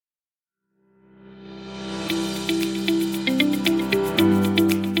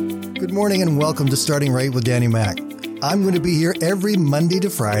Good morning and welcome to Starting Right with Danny Mac. I'm going to be here every Monday to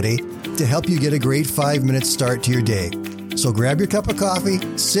Friday to help you get a great 5-minute start to your day. So grab your cup of coffee,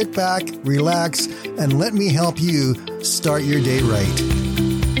 sit back, relax, and let me help you start your day right.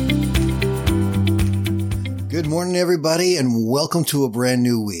 Good morning, everybody, and welcome to a brand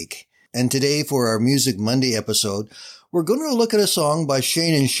new week. And today for our Music Monday episode, we're going to look at a song by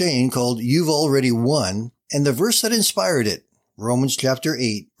Shane and Shane called You've Already Won, and the verse that inspired it, Romans chapter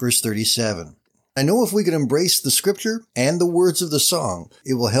 8, verse 37. I know if we can embrace the scripture and the words of the song,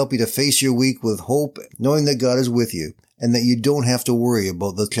 it will help you to face your week with hope, knowing that God is with you and that you don't have to worry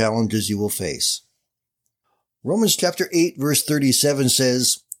about the challenges you will face. Romans chapter 8, verse 37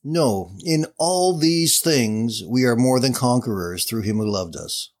 says, "No, in all these things we are more than conquerors through him who loved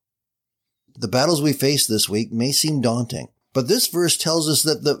us." The battles we face this week may seem daunting, but this verse tells us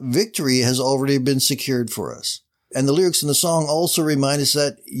that the victory has already been secured for us. And the lyrics in the song also remind us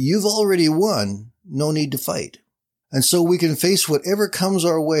that you've already won, no need to fight. And so we can face whatever comes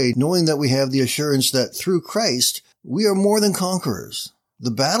our way, knowing that we have the assurance that through Christ, we are more than conquerors.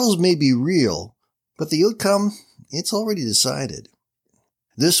 The battles may be real, but the outcome, it's already decided.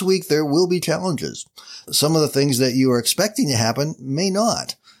 This week, there will be challenges. Some of the things that you are expecting to happen may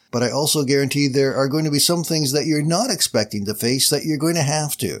not. But I also guarantee there are going to be some things that you're not expecting to face that you're going to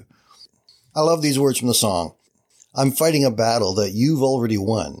have to. I love these words from the song. I'm fighting a battle that you've already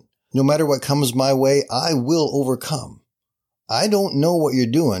won. No matter what comes my way, I will overcome. I don't know what you're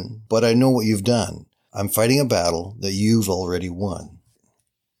doing, but I know what you've done. I'm fighting a battle that you've already won.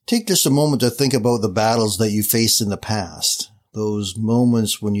 Take just a moment to think about the battles that you faced in the past. Those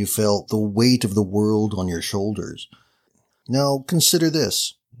moments when you felt the weight of the world on your shoulders. Now consider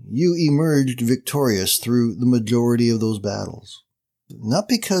this. You emerged victorious through the majority of those battles. Not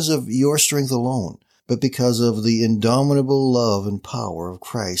because of your strength alone, but because of the indomitable love and power of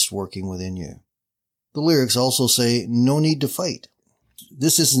Christ working within you. The lyrics also say, no need to fight.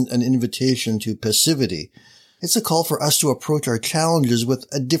 This isn't an invitation to passivity. It's a call for us to approach our challenges with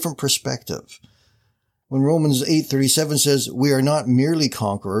a different perspective. When Romans 8:37 says, we are not merely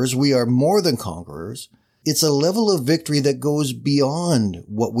conquerors, we are more than conquerors, it's a level of victory that goes beyond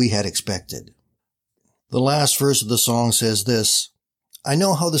what we had expected. The last verse of the song says this, I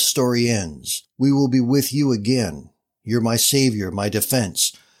know how the story ends. We will be with you again. You're my savior, my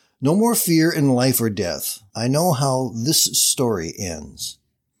defense. No more fear in life or death. I know how this story ends.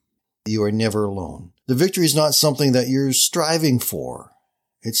 You are never alone. The victory is not something that you're striving for.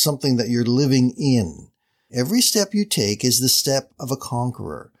 It's something that you're living in. Every step you take is the step of a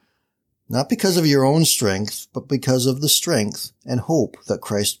conqueror. Not because of your own strength, but because of the strength and hope that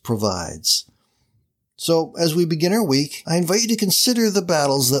Christ provides. So, as we begin our week, I invite you to consider the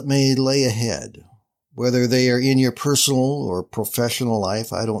battles that may lay ahead. Whether they are in your personal or professional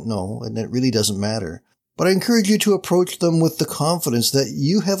life, I don't know, and it really doesn't matter. But I encourage you to approach them with the confidence that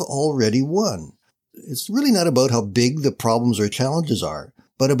you have already won. It's really not about how big the problems or challenges are,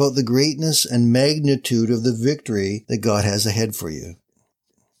 but about the greatness and magnitude of the victory that God has ahead for you.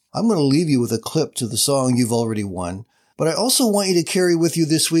 I'm going to leave you with a clip to the song You've Already Won, but I also want you to carry with you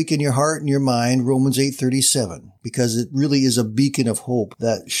this week in your heart and your mind Romans 8:37, because it really is a beacon of hope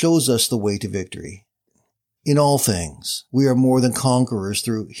that shows us the way to victory. In all things, we are more than conquerors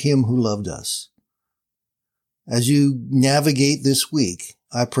through him who loved us. As you navigate this week,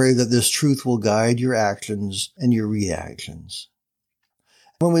 I pray that this truth will guide your actions and your reactions.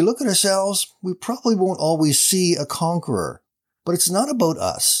 When we look at ourselves, we probably won't always see a conqueror. But it's not about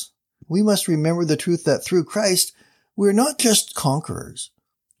us. We must remember the truth that through Christ, we're not just conquerors.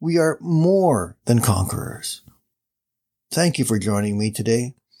 We are more than conquerors. Thank you for joining me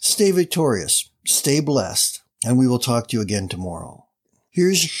today. Stay victorious, stay blessed, and we will talk to you again tomorrow.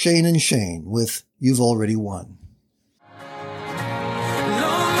 Here's Shane and Shane with You've Already Won.